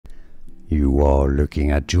You are looking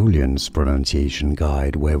at Julian's pronunciation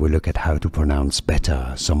guide, where we look at how to pronounce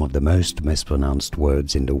better some of the most mispronounced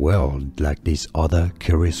words in the world, like this other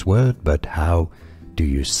curious word. But how do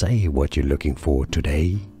you say what you're looking for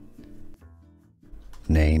today?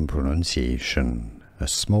 Name pronunciation: a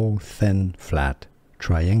small, thin, flat,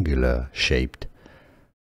 triangular shaped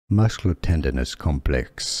muscular tendinous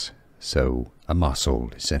complex, so a muscle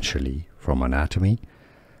essentially, from anatomy.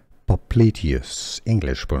 Popliteus,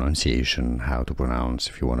 English pronunciation, how to pronounce.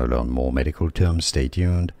 If you want to learn more medical terms, stay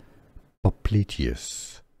tuned.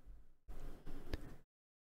 Popliteus.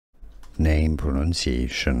 Name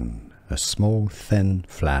pronunciation: a small, thin,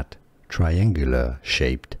 flat, triangular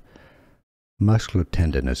shaped muscular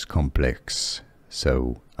tendinous complex,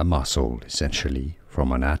 so a muscle essentially,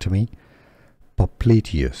 from anatomy.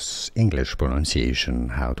 Popliteus, English pronunciation,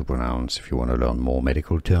 how to pronounce. If you want to learn more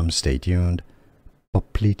medical terms, stay tuned.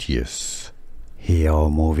 Popliteus. Here are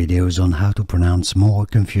more videos on how to pronounce more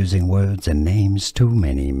confusing words and names too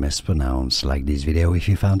many mispronounced. Like this video if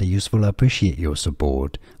you found it useful. I appreciate your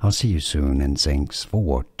support. I'll see you soon and thanks for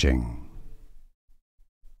watching.